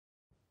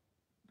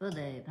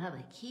Bole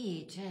Baba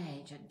Ki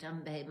Jai,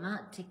 Jagdambe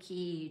Mata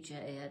Ki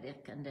Jai,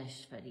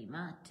 Haidakhandi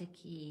Mata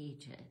Ki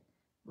Jai,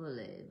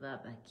 Bole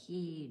Baba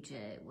Ki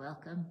Jai.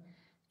 Welcome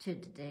to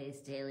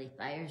today's daily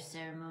fire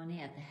ceremony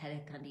at the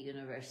Haidakhandi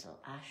Universal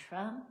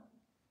Ashram.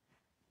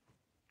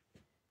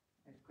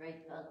 We're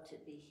grateful to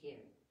be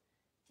here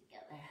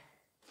together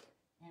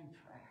in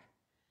prayer.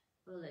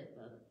 Bole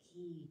Baba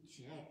Ki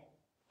Jai.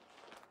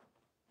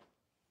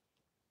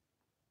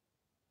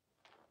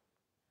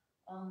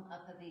 Om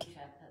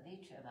Apavitra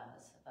Pavitra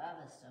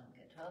Vavasam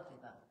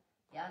Gatopiva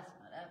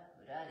Yasmara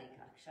Purari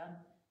Kaksham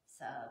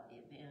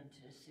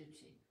Savyabhintu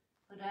Suchi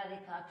Purari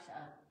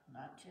Kaksha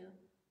Punatu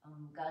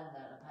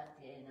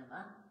Ganganapatye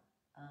Nama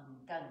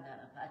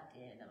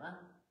Ganganapatye Nama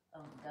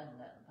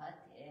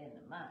Ganganapatye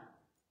Nama.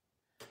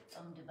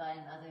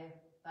 Divine Mother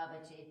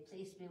Babaji,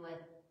 please be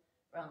with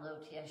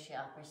Ramlotia. She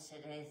offers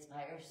today's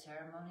fire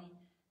ceremony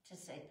to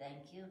say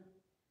thank you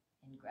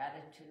in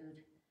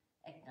gratitude,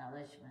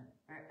 acknowledgement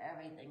for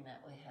everything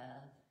that we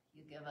have.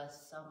 You give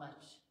us so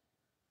much,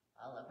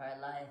 all of our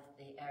life,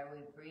 the air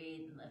we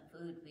breathe and the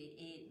food we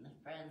eat and the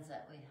friends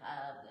that we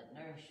have, the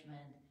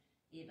nourishment,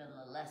 even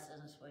the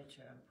lessons which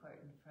are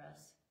important for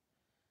us.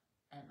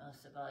 And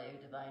most of all,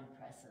 your divine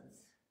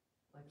presence,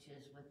 which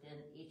is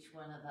within each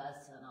one of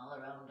us and all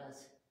around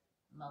us,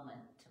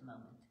 moment to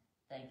moment.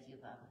 Thank you,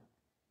 Baba.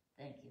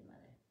 Thank you,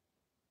 Mother.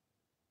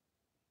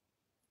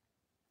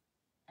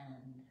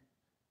 And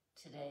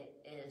today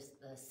is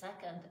the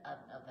 2nd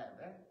of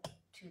November,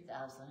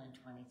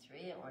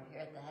 2023, and we're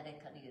here at the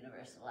Haidakhandi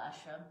Universal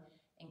Ashram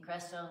in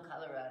Crestone,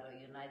 Colorado,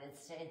 United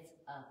States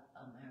of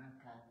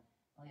America.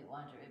 We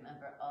want to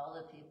remember all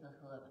the people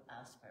who have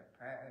asked for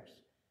prayers,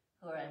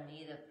 who are in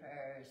need of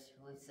prayers,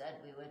 who we said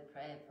we would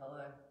pray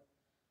for,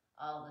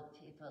 all the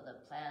people,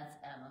 the plants,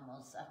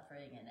 animals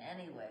suffering in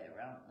any way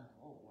around the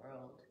whole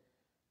world,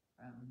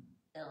 from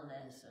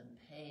illness and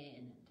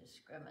pain and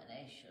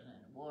discrimination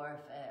and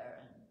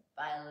warfare and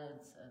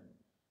violence and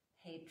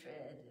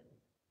hatred, and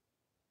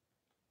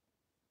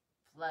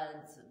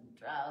floods and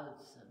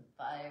droughts and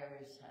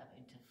fires,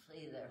 having to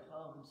flee their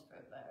homes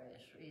for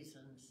various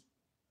reasons,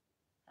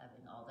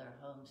 having all their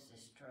homes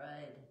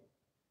destroyed.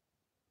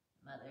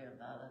 Mother and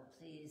Baba,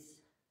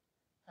 please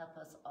help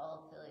us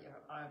all feel your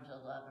arms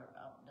of love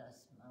around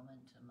us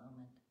moment to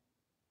moment.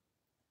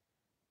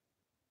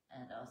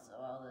 And also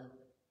all of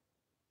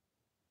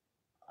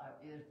our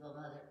beautiful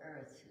Mother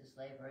Earth who's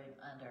laboring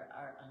under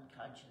our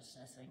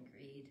unconsciousness and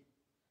greed.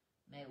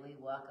 May we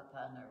walk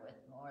upon her with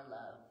more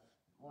love,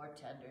 more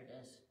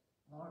tenderness,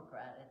 more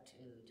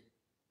gratitude,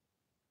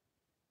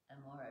 and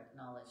more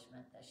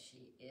acknowledgement that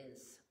she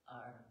is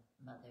our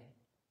Mother.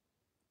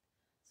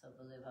 So,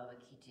 Bole Baba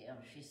Kiti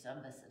Om Shri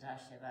Samba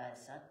Sadashivaya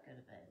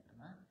Satguruvaya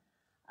Nama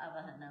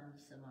Avahanam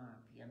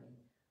Samarpyami.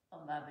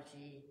 Om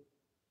Babaji,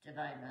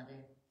 Divine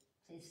Mother,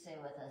 please stay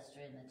with us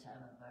during the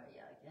time of our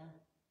yagya.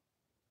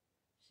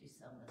 Shri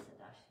Samba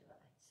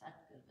Sadashivaya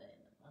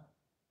Satguruvaya Nama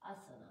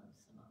Asanam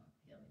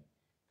Samarpyami.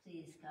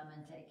 Please come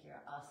and take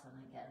your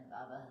asana again,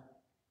 Baba.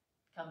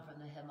 Come from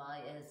the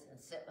Himalayas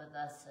and sit with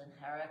us in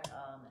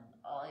Haidakhandi and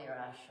all your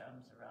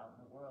ashrams around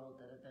the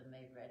world that have been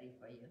made ready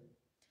for you.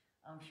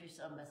 Om Shri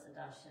Samba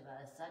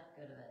Sadashivaya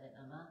Satguruvaya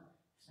Nama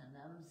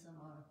Shanam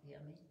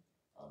Samarpyami.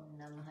 Om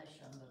Namah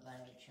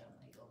Shambhavaya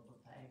Chama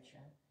Yogapaya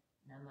Cha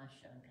Namah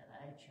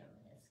Shankaraya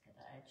Chama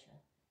Yaskaraya Cha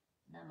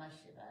Namah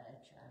Shivaya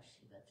Cha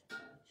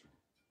Shivataya Cha.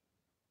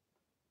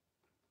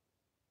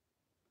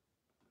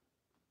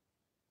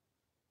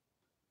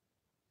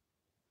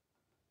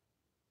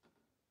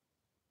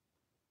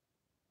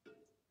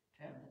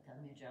 Trambakam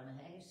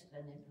Yajamahe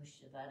Sukandi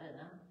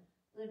Pushavadanam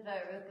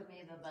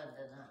Udvarukamiva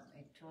Bandhanam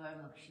Ritor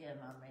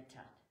Mukshiyam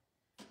Amritat.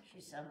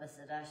 Shri Samba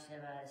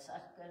Sadashivaya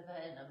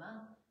Satguruvaya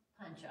Nama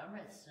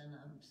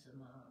Panchamritsanam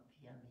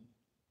Samarpyami.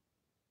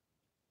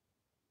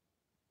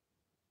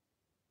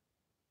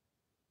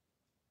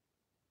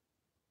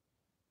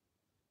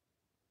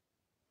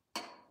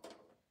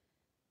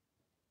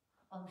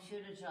 Om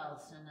Shudajal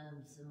Sanam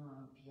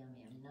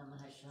Samarpyami.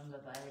 Namah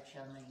Shambhavaya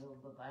Chama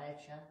Yogapaya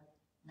Cha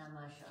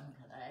Namah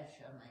Shankaraya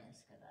Chama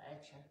Yaskaraya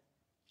Cha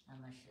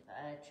Namah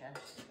Shivaya Cha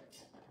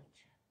Shivataya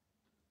Cha.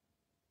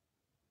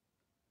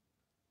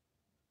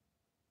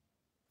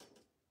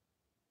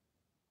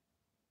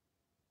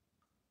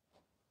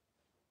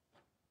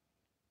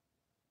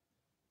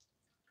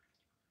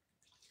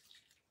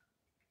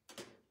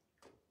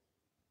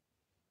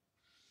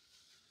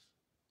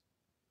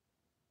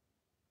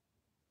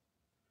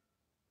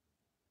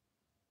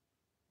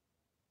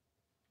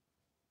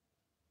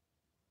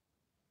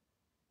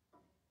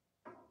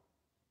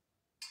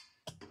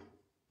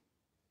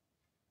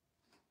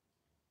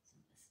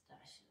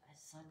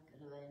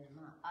 Satguruvaya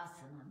Nama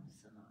Asanam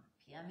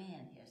Samarpyami.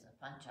 And here's a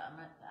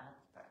Panchamrit bath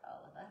for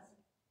all of us.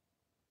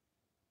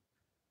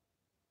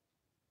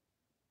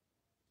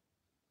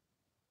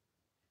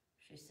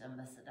 Shri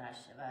Samba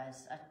Sadashivaya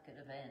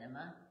Satguruvaya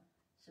Nama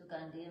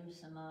Sugandhim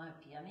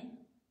Samarpyami.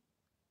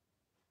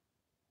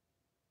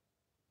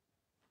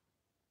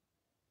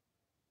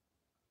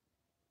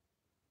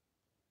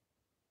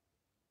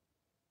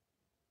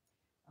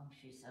 Om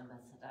Shri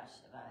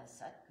Sadashivaya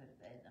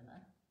Satgurave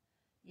Namah.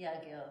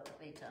 Yagyo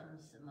Vitam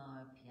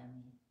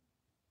Samarpyami.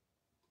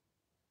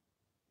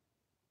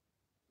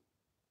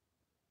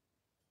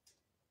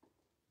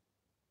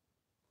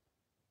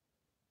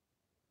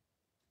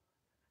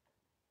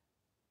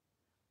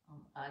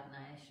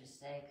 Agnaya Shri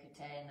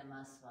Krite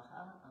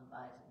Namaswaha.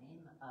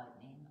 Vitanim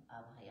Agnim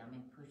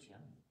Abhayami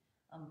Putyami.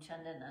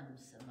 Chandanam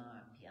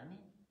Samarpyami.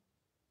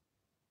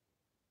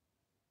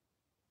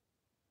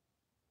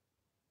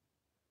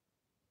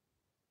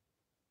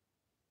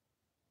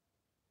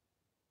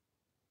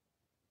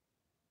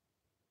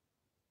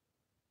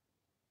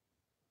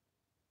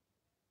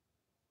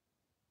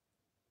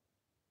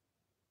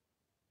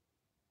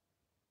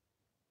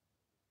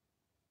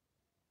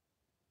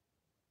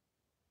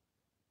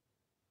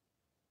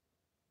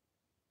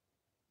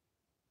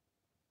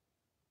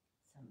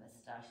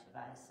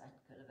 Sambhastashivaya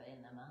Satgurave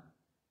Namah.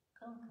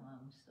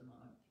 Kumkumam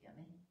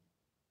Samarpyami.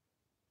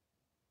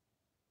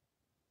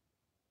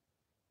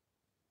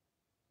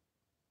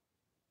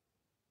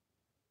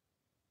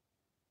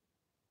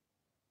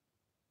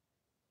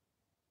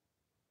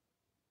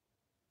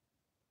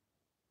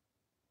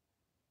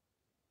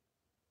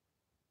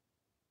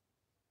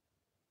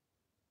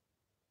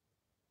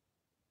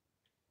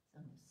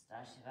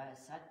 Sambhastashivaya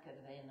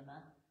Satgurave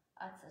Namah.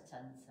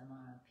 Atsatan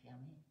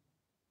Samarpyami.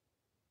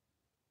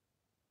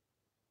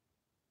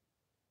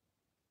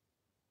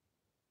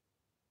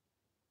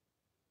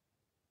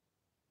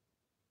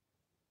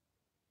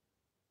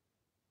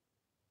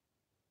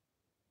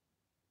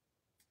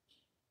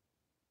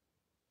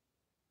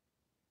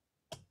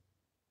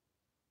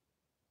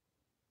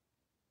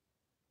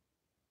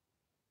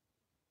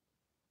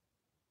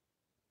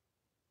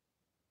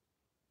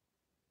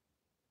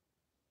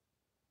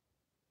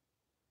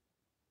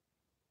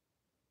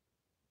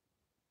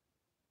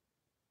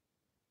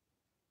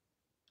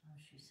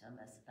 Shri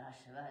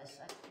Sambhastashivaya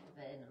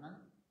Satgurave Namah.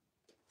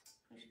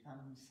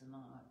 Pushpam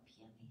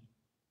Samarpyami.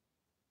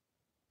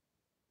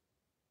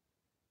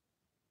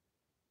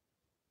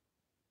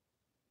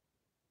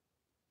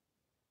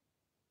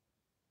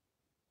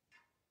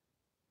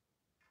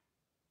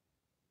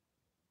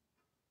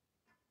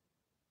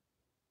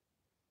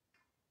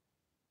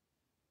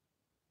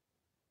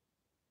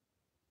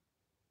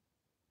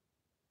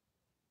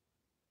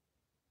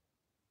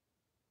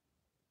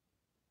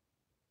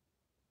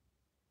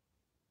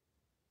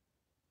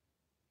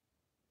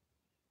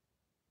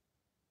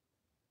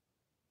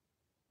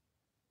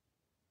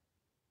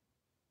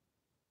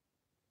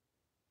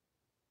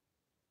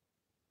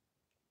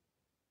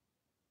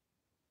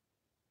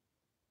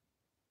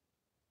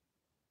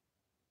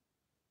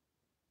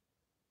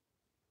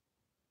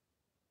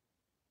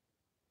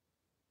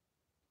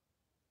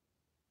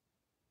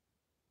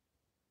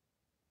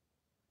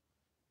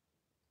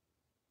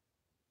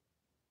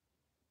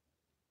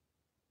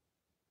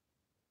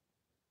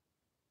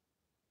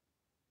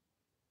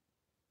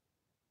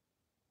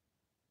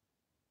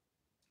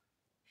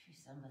 Shri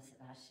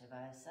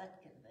Sambhastashivaya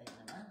Satgurave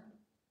Namah.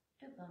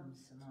 Dupam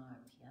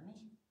Samarpyami.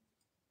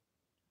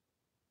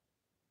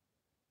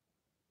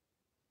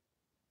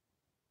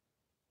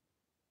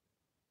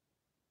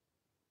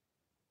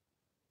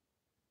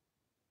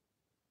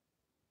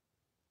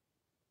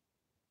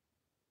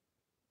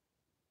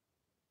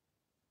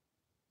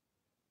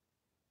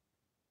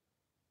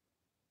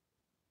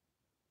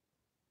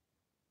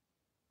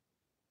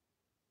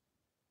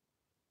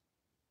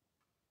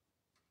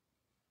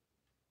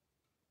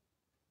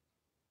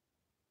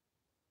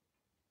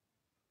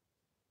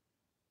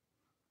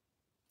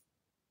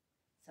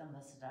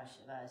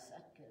 Sambhastashivaya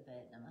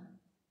Satgurave Namah.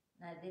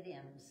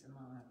 Naividyam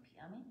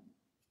Samarpyami.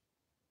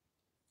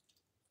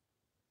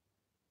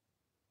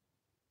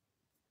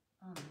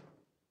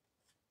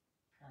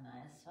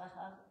 Pranaya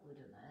Swaha,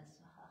 Udanaya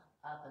Swaha,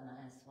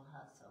 Apanaya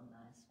Swaha,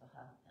 Somnaya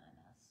Swaha,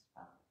 Dhyana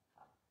Swaha.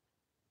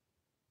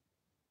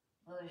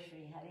 Bolo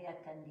Shri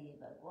Haidakhandi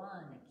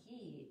Bhagwan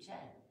Ki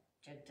Jai.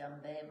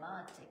 Jagdambe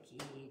Mata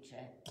Ki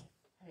Jai.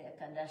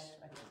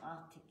 Haidakhandashwari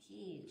Mata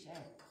Ki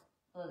Jai.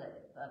 Bole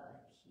Baba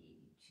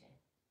Ki Jai.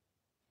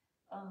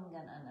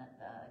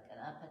 Gananatva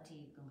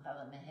Ganapati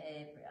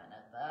Gumhavamehe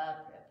Priyanatva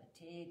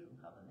Priyapati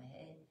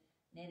Gumhavamehe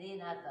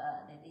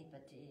Nidinatva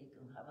Nidipati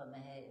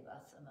Gumhavamehe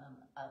Vasamam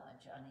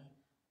Amajani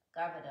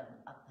Garbadam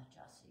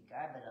Apajasi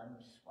Garbadam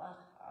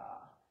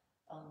Swaha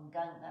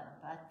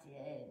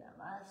Ganganapatiye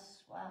Namah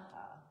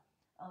Swaha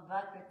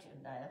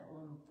Vakratundaya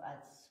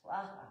Fat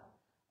Swaha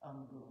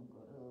Guru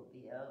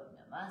Vyo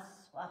Namah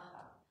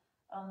Swaha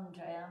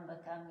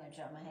Trayambakam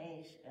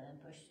Yajamahe Shkanam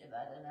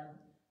Pushtivadanam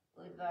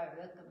Udvar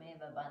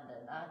Rukameva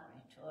Bandhanat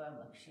Ritor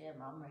Makshir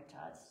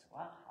Mamritat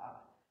Swaha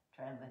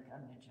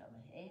Trambakam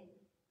Yajamahe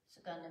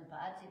Sukandam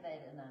Pati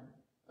Vedanam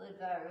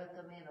Udvar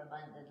Rukameva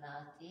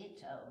Bandhanat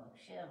Ito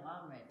Makshir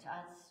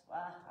Mamritat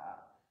Swaha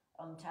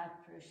Tat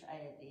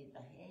Purushaya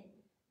Vidvahe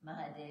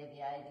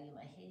Mahadevyaya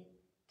Dhimahi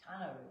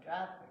Tana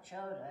Rudra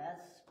Prachoda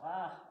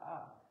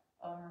Swaha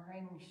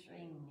Ring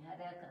Shring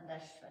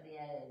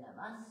Haidakhndashvarya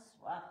Namah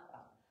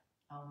Swaha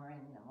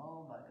Ring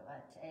Namo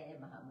Bhagavate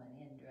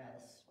Mahamanindra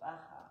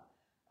Swaha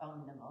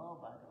Om Namo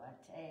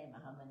Bhagavate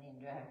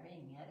Mahamanindra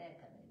Hring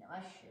Haidakhandi Namah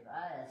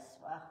Shivaya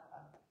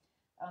Swaha.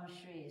 Om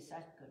Shri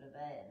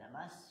Satgurave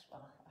Namah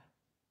Swaha.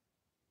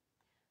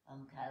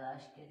 Om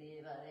Kailash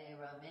Giri Vare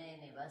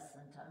Rameni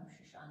Vasantam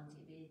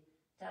Shushantivi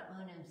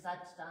Tatmunim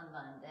Satstam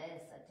Vande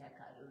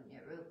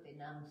Satyakarunya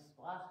Rupinam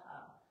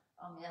Swaha.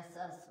 Om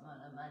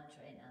Yasasmana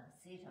Matrena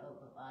Sito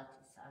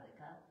Bhavati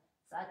Sadhika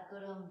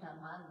Satgurum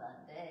Tamhan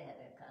Vande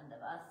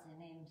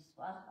Haidakhandavasinim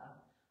Swaha.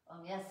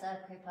 Om Yasa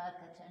Kripa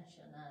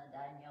Katanshana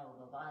Danyo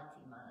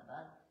Bhavati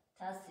Manava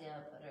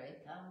Tasya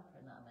Parikam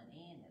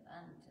Pranamani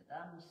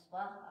Nivantadam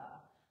Swaha.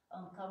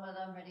 Om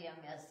Kamalam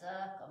Hridiyam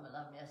Yasa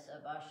Kamalam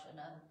Yasa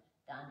Bharshanam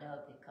Dando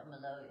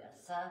Pikamalo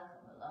Yasa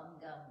Kamalam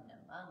Gam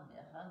Namam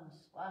Yaham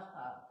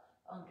Swaha.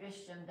 Om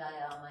Drishtam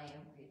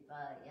Dayamayam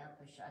Kripa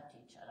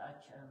Yapashati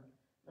Characham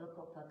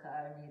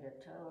Lokopakar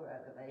Nidato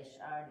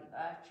Ragaveshardi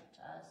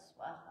Vachata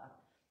Swaha.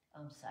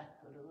 Om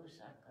Satguru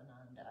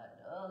Sakananda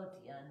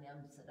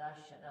Dhyanyam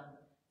Sadashadam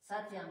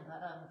Satyam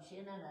Param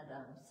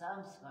Chinanadam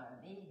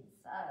Samsmarmi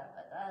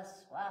Sarvada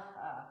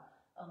Swaha.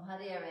 Om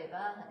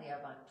Hariyareva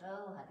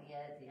Hariyabhakto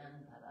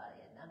Hariyadhyan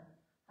Parayanam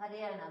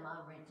Hariyanam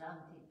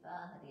Amritam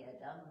Pipa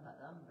Hariyadam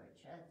Padam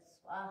Vrchet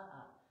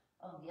Swaha.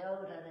 Om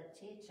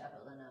Yodarati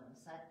Chavalanam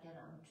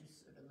Satyanam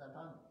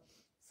Chusudalabam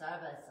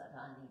Sarva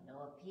Sadhani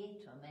Noapi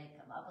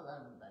Tvamekam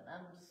Avalam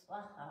Vanam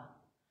Swaha.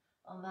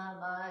 Om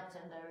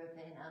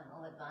Mahamartandarupena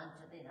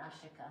Mohadvanta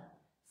Vinashika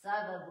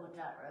Sarva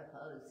Bhuta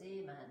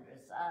Raposi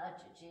Mandrasa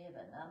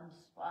Chachivanam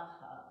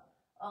Swaha.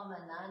 Om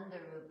Ananda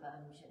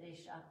Rupam Shri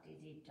Shakti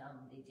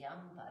Ditam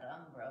Vidyam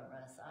Param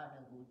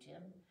Brahmasana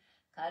Bhutyam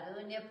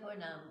Karunya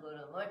Purnam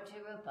Guru Murti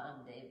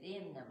Rupam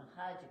Devim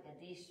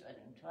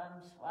Namahajagadishwarim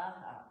Tvam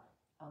Swaha.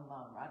 Om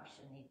Mam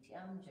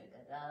Rakshanityam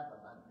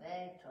Jagadabalam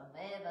Ve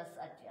Tvameva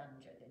Satyam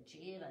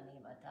Jagajiva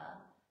Nimata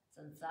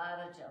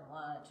Sansara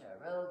Jamwa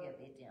Jarogya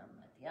Vidyam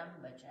Madhyam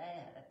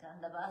Vajaya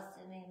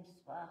Haidakhandavasinim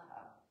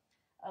Swaha.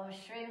 Om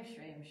Shrim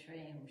Shrim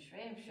Shrim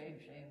Shrim Shrim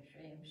Shrim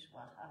Shrim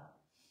Swaha.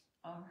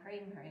 Om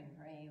Hrim Hrim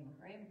Hrim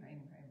Hrim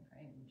Hrim Hrim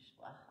Hrim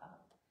Swaha.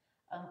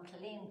 Om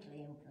Klim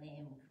Klim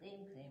Klim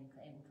Klim Klim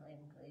Klim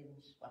Klim Klim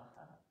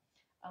Swaha.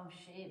 Om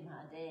Shrim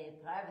Hade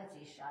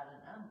Parvati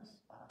Sharanam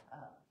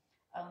Swaha.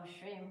 Om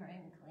Shrim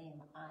Hrim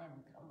Klim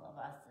Aim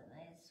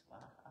Kamlavasane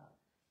Swaha.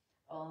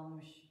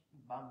 Om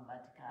Bam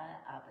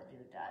Batkaya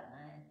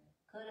Apadudana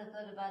Kuda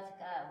Kuda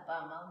Batkaya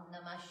Bam Om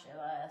Namah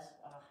Shivaya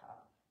Swaha.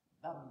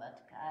 Bam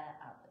Batkaya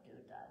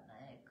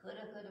Apadudana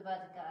Kuda Kuda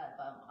Batkaya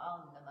Bam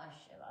Om Namah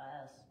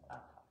Shivaya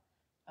Swaha.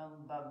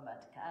 Om Bam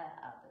Batkaya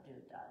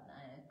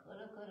Apadudana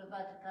Kuda Kuda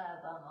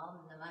Batkaya Bam Om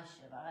Namah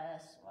Shivaya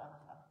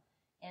Swaha.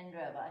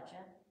 Indra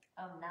Vacha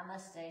Om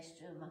Namaste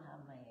Stu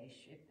Mahamaya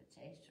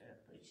Shripate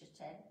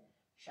Surapuchate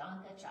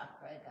Shanka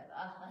Chakra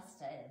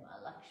Gadahaste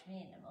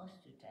Malakshmi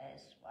Namostute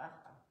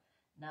Swaha.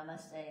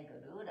 Namaste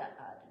Garuda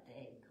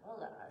Adade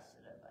Kola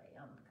Asura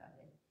Vayam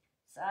Kare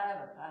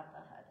Sarva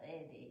Papa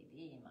Hare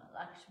Devi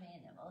Malakshmi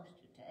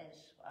Namostute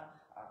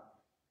Swaha.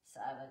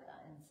 Sarva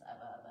Gain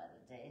Sarva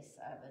Vadade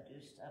Sarva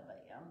Dusta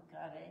Vayam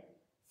Kare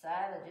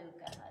Sarva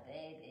Duka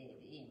Hare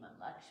Devi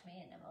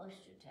Malakshmi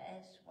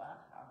Namostute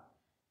Swaha.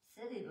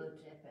 Siddhi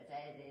Bhutri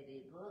Pradaya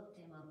Devi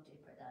Bhukti Mukti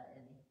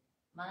Pradayani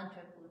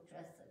Mantra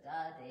Putra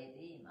Sada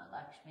Devi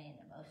Malakshmi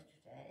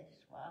Namostute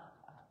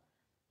Swaha.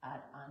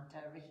 Ad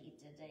Anta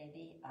Rahita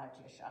Devi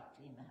Arya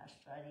Shakti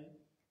Mahashwari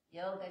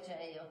Yoga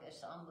Jaya Yoga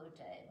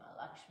Sambhute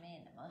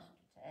Malakshmi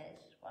Namostute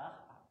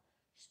Swaha.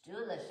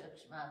 Stula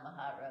Sukshma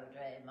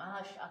Maharodre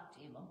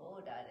Mahashakti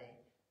Mahodare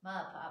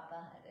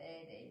Mahapapa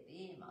Hare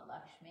Devi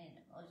Malakshmi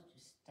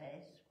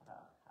Namostute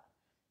Swaha.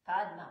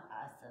 Padma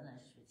Asana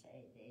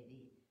Shvite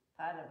Devi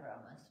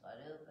Parabrahma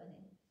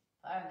Swarupani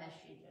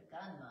Parameshi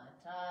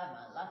Jaganmata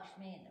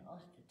Malakshmi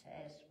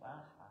Namostute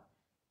Swaha.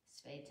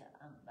 Sveta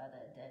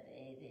Ambara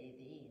Dade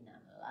Devi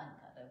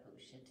Namalankara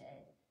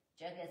Bhushate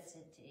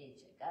Jagasiti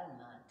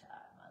Jaganmata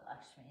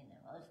Malakshmi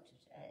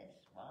Namostute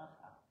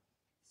Swaha.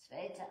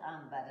 Sveta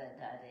Ambara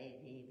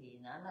Dade Devi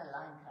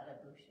Namalankara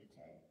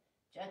Bhushate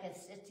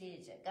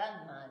Jagasiti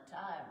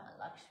Jaganmata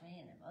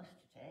Malakshmi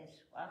Namostute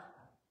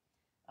Swaha.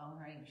 Om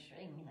Hring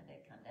Shring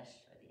Haidakhandi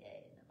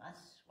Namah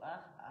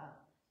Swaha.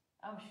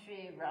 Om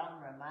Shri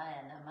Ram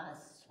Ramaya Namah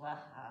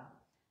Swaha.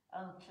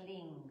 Om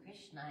Kling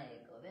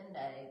Krishnaya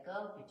Govindaya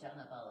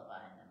Gopijana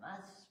Ballavaya Namah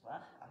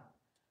Swaha.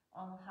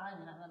 Om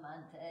Han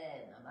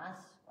Hanumante Namah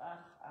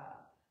Swaha.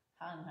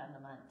 Han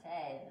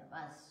Hanumante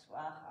Namah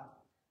Swaha.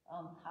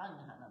 Om Han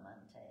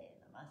Hanumante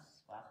Namah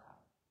Swaha.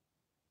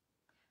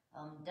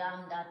 Om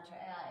Dam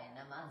Datraya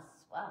Namah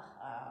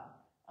Swaha.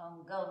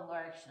 Om Gom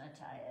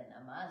Varkshnataya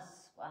Namah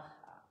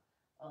Swaha.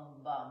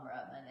 Om Bam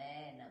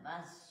Ramane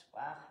Namah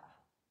Swaha.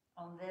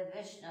 Om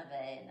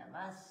Vivishnave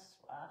Namah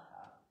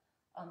Swaha.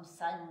 Om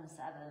San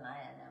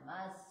Sadanaya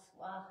Namah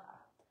Swaha.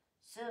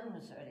 Sum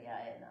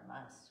Suryaya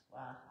Namah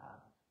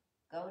Swaha.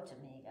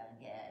 Gautami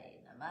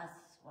Gangaya Namah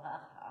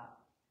Swaha.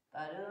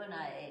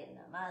 Varunaya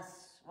Namah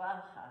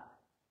Swaha.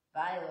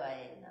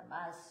 Vayuaya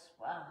Namah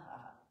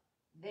Swaha.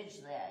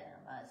 Vijlaya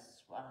Namah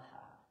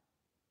Swaha.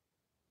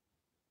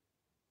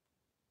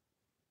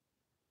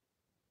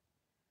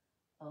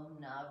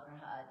 Om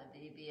Navgrahada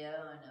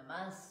Vibhyo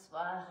Namah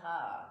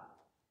Swaha.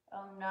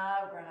 Om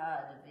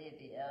Navgrahada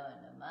Vibhyo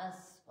Namah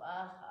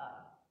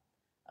Swaha.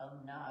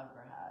 Om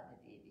Navgrahada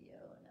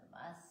Vibhyo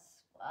Namah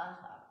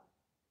Swaha.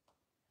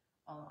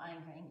 Om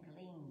Aim Hrim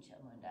Kalim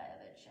Chamundaya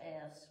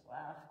Vachaya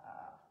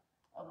Swaha.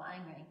 Om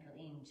Aim Hrim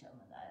Kalim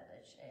Chamundaya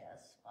Vachaya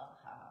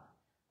Swaha.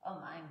 Om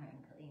Aim Hrim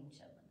Kalim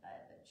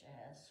Chamundaya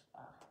Vachaya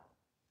Swaha.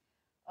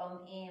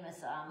 Om Im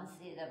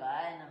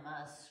Asamasidavaya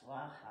Namah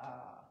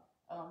Swaha.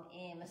 Om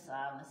Im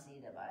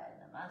Asamasidavaya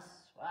Namah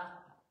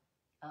Swaha.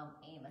 Om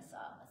Im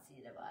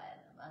Asamasidavaya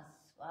Namah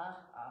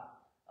Swaha.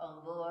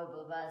 Om Bhur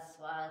Bhuva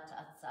Swaha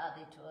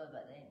Tatsavitur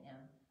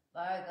Varenyam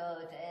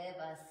Bhargo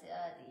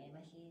Devasya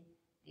Dhimahi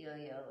Dhiyo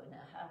Yo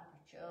Naha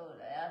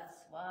Prachodayat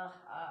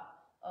Swaha.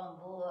 Om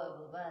Bhur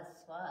Bhuva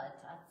Swaha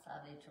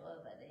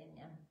Tatsavitur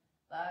Varenyam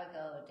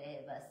Bhargo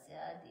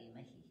Devasya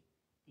Dhimahi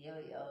Dhiyo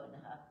Yo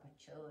Naha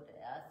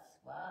Prachodayat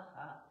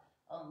Swaha.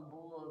 Om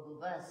Bhur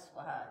Bhuva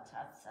Swaha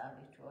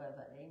Tatsavitur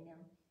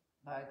Varenyam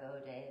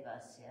Bhargo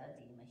Devasya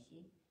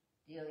Dhimahi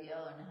Dhiyo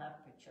Yo Naha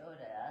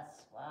Prachodayat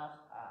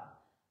Swaha.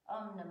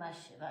 Om Namah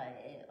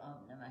Shivaya,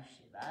 Om Namah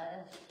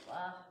Shivaya,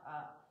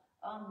 Swaha.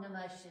 Om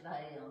Namah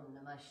Shivaya, Om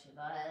Namah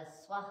Shivaya,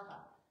 Swaha.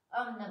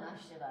 Om Namah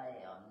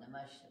Shivaya, Om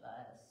Namah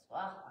Shivaya,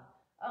 Swaha.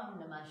 Om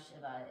Namah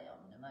Shivaya,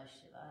 Om Namah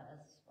Shivaya,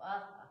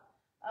 Swaha.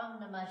 Om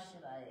Namah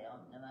Shivaya,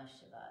 Om Namah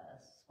Shivaya,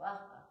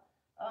 Swaha.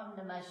 Om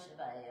Namah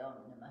Shivaya,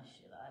 Om Namah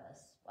Shivaya,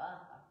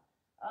 Swaha.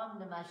 Om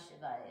Namah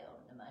Shivaya,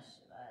 Om Namah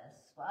Shivaya,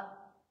 Swaha.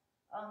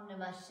 Om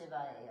Namah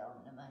Shivaya,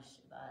 Om Namah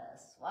Shivaya,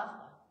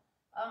 Swaha.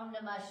 Om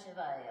Namah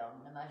Shivaya, Om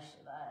Namah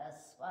Shivaya,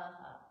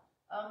 Swaha.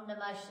 Om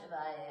Namah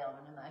Shivaya, Om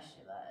Namah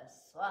Shivaya,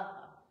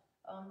 Swaha.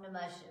 Om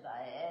Namah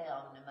Shivaya,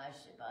 Om Namah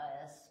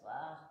Shivaya,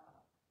 Swaha.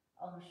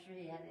 Om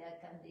Shri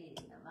Haidakhandi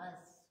Namah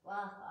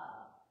Swaha.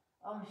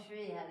 Om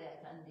Shri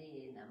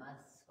Haidakhandi Namah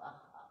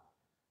Swaha.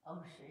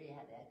 Om Shri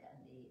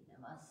Haidakhandi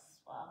Namah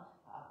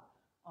Swaha.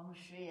 Om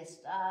Shri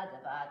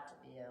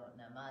Astadavatabhyo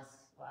Namah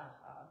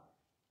Swaha.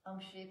 Om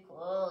Shri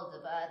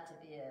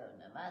Kuldavatabhyo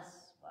Namah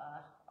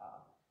Swaha.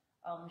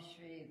 Om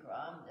Shri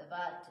Gram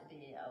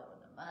Devatabhyo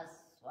Namah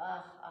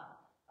Swaha.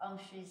 Om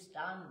Shri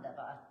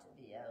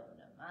Standavatabhyo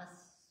Namah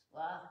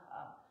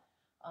Swaha.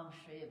 Om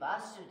Shri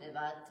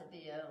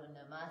Vasudevatabhyo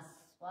Namah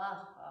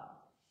Swaha.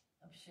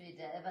 Om Shri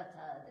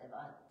Devata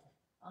Devat.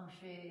 Om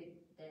Shri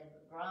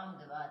Gram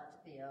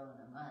Devatabhyo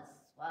Namah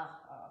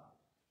Swaha.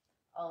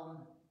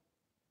 Om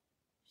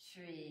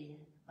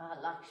Shri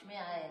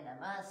Mahalakshmiyaya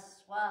Namah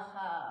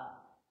Swaha.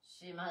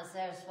 Shri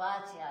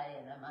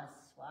Mahasaraswatiyaya Namah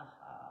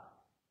Swaha.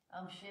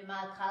 Om Shri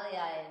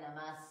Mahakalyaya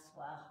Namah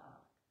Swaha.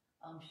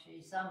 Om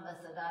Shri Samba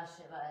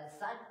Sadashivaya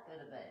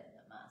Satgurave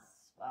Namah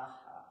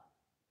Swaha.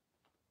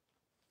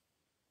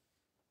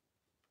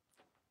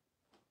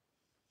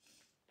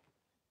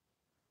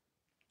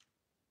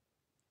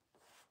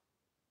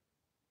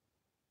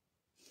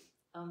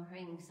 Om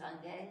Hring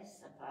Sangye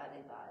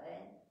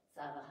Saparivare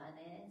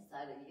Savahane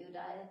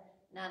Sarayudaya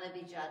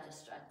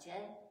Nanabijatastratye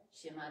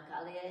Shima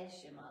Kalye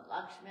Shima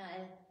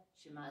Lakshmiye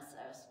Shima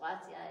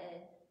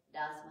Saraswatyaye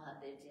Das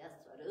Mahavidya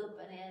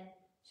Swarupane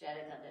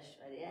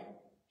Sharakandashvarya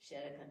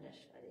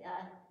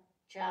Sharakandashvarya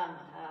Cha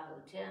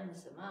Mahahutim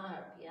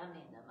Samar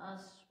Piyami Namah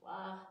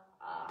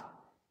Swaha.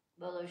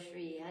 Bolo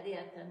Shri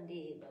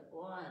Haidakhandi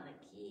Bhagwan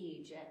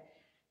Ki Jai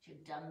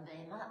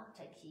Jagdambe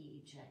Mata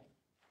Ki Jai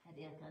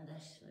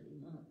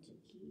Haidakhandi Mata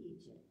Ki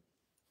Jai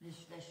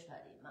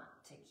Vishveshwari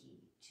Mata Ki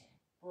Jai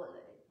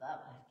Bole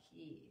Baba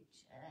Ki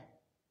Jai.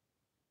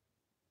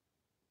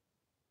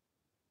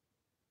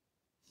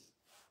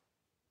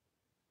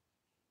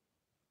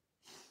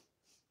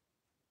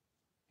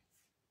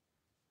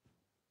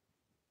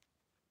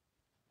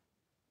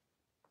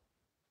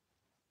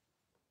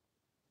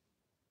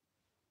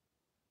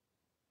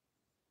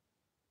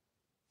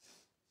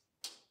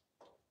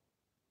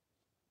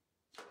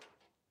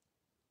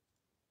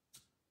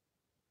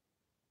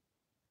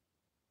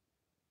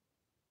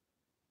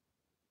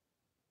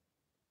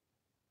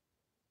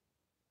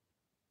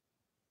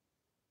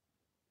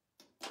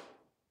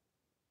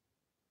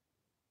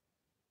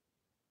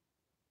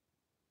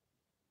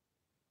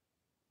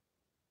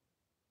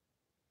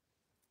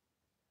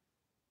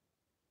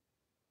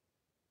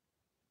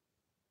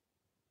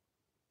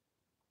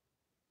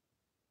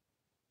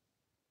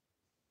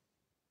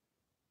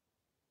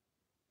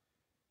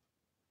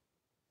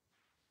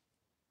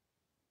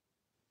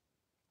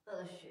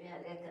 Bolo Shri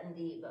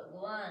Haidakhandi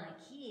Bhagwan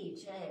Ki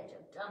Jai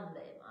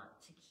Jagdambe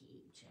Mata Ki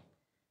Jai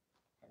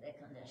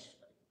Haidakhandi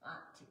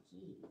Mata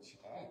Ki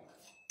Jai.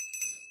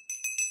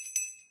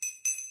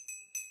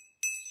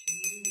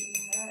 Shri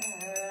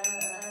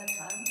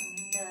Haidakhandi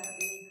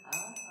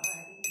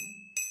Bihari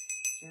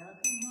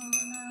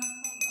Jagamana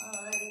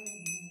Hari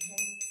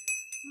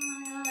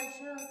Maya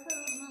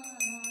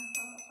Jagamana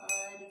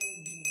Hari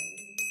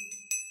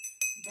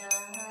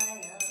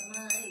Daya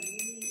Mai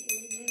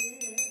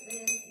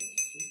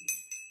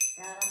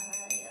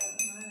Daya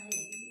Mai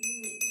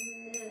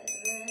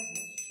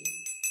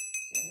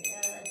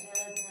Jaya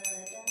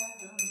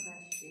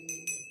Jagadambashi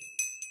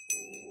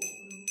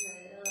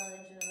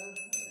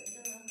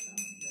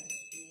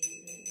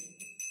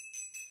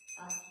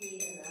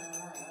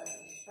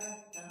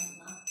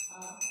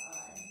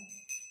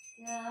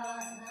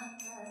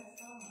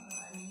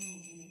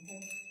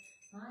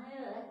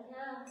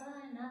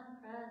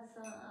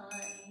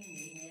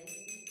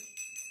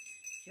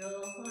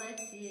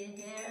Johoti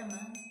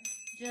Herman,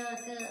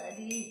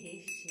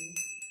 Jagadishi,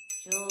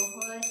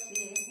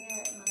 Johoti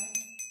Herman,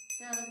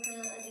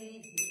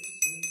 Jagadishi,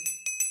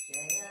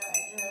 Jaya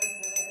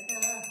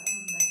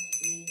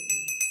Jagadambashi,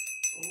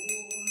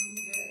 Om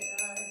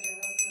Jaya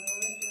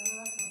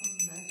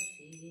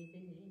Jagadambashi.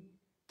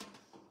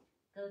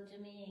 Go to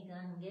me,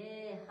 Gange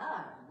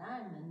Har,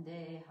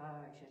 Narmande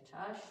Har,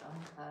 Jatasham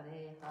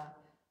Kare Har,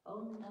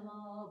 Om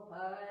Namo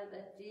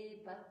Parvati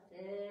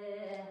Pate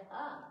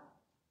Har.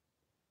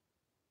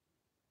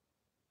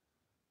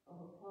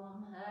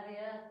 Om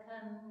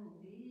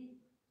Haidakhandi,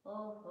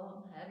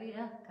 Om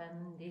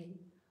Haidakhandi,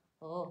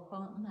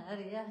 Om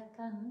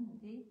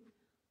Haidakhandi,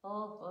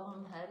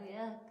 Om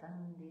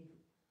Haidakhandi,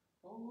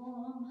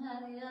 Om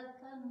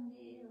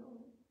Haidakhandi,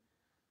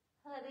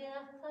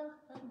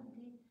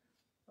 Haidakhandi,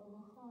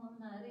 Om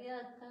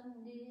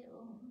Haidakhandi,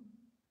 Om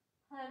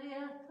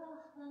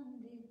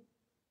Haidakhandi,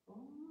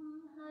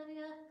 Om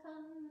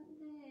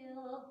Haidakhandi,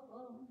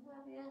 Om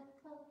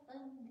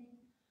Haidakhandi.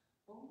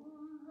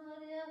 Om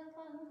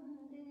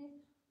Haidakhandi,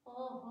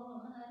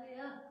 Om Haidakhandi, Om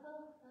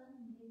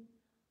Haidakhandi,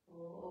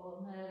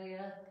 Om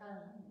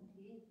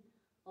Haidakhandi,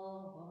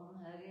 Om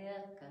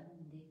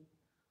Haidakhandi,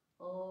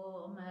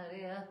 Om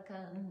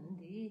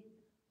Haidakhandi,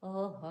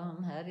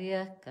 Om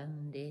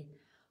Haidakhandi,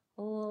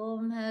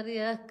 Om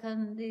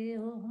Haidakhandi,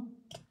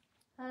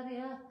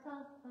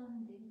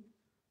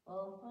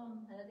 Om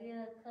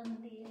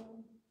Haidakhandi,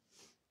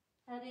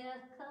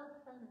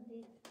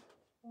 Haidakhandi.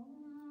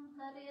 Om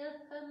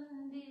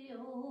Haidakhandi,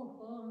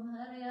 Om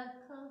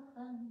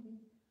Haidakhandi,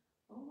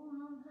 Om Haidakhandi,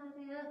 Om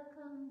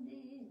Haidakhandi,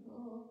 Om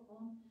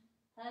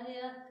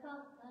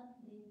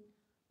Haidakhandi,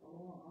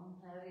 Om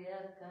Haidakhandi, Om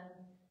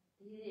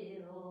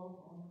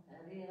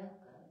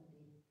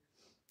Haidakhandi,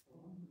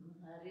 Om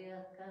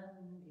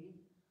Haidakhandi,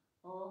 Om Haidakhandi,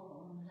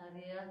 Om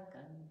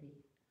Haidakhandi.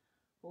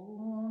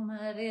 Om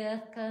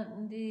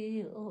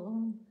Haidakhandi,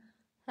 Om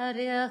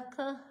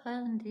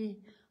Haidakhandi,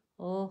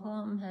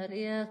 Om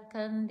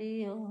Haidakhandi,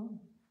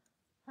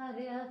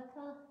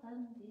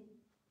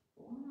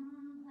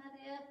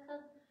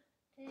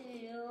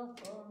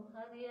 Om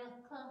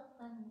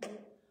Haidakhandi,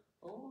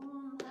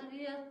 Om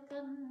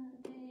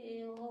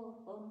Haidakhandi,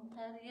 Om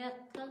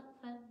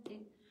Haidakhandi,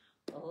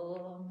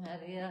 Om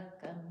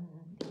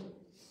Haidakhandi,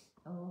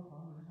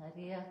 Om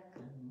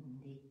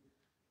Haidakhandi,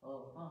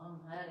 Om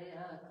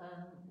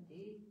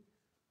Haidakhandi,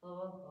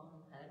 Om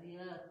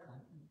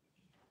Haidakhandi.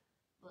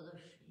 Bolo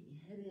Shri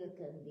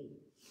Haidakhandi.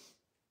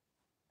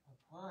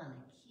 Bhagwan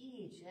ki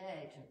jai,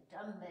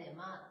 Jagdambe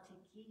Mata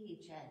ki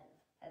jai,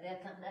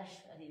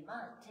 Haidakhndeshwari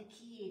Mata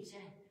ki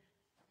jai,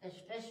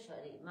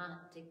 Vishveshwari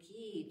Mata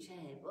ki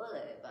jai,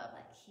 Bole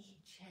Baba ki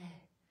jai.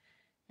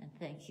 And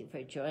thank you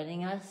for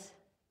joining us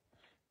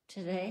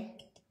today.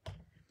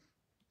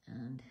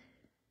 And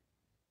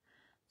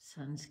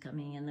sun's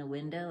coming in the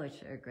window,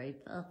 which we're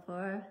grateful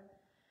for,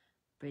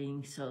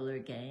 bringing solar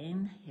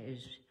gain.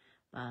 Here's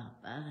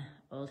Baba,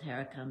 Old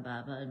Haidakhandi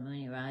Baba and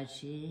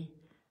Muniraji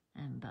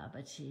and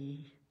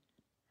Babaji,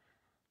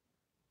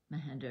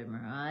 Mahendra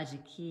Maharaj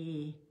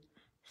Ki,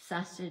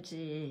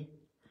 Sastraji,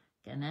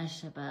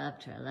 Ganesha Baba,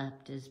 to our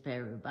left is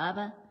Beru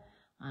Baba,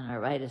 on our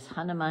right is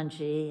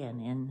Hanumanji,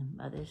 and in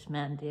Mother's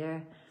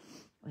Mandir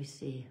we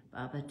see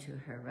Baba to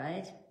her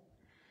right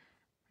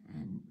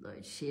and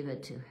Lord Shiva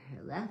to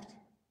her left.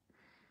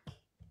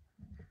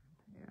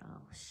 They're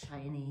all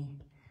shiny,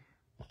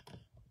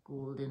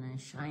 golden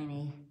and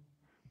shiny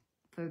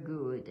for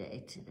Guru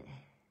Day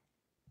today.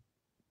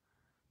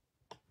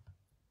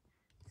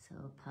 So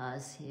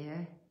pause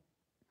here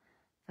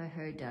for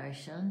her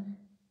darshan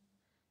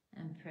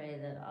and pray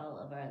that all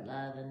of our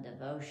love and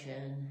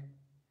devotion,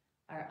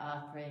 our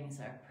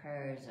offerings, our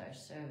prayers, our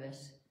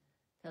service,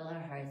 fill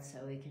our hearts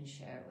so we can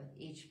share it with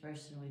each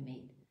person we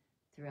meet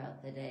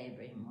throughout the day,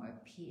 bring more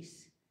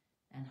peace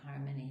and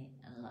harmony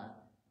and love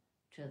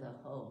to the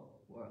whole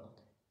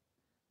world.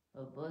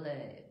 O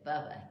Bole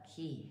Baba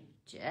Ki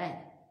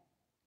Jai.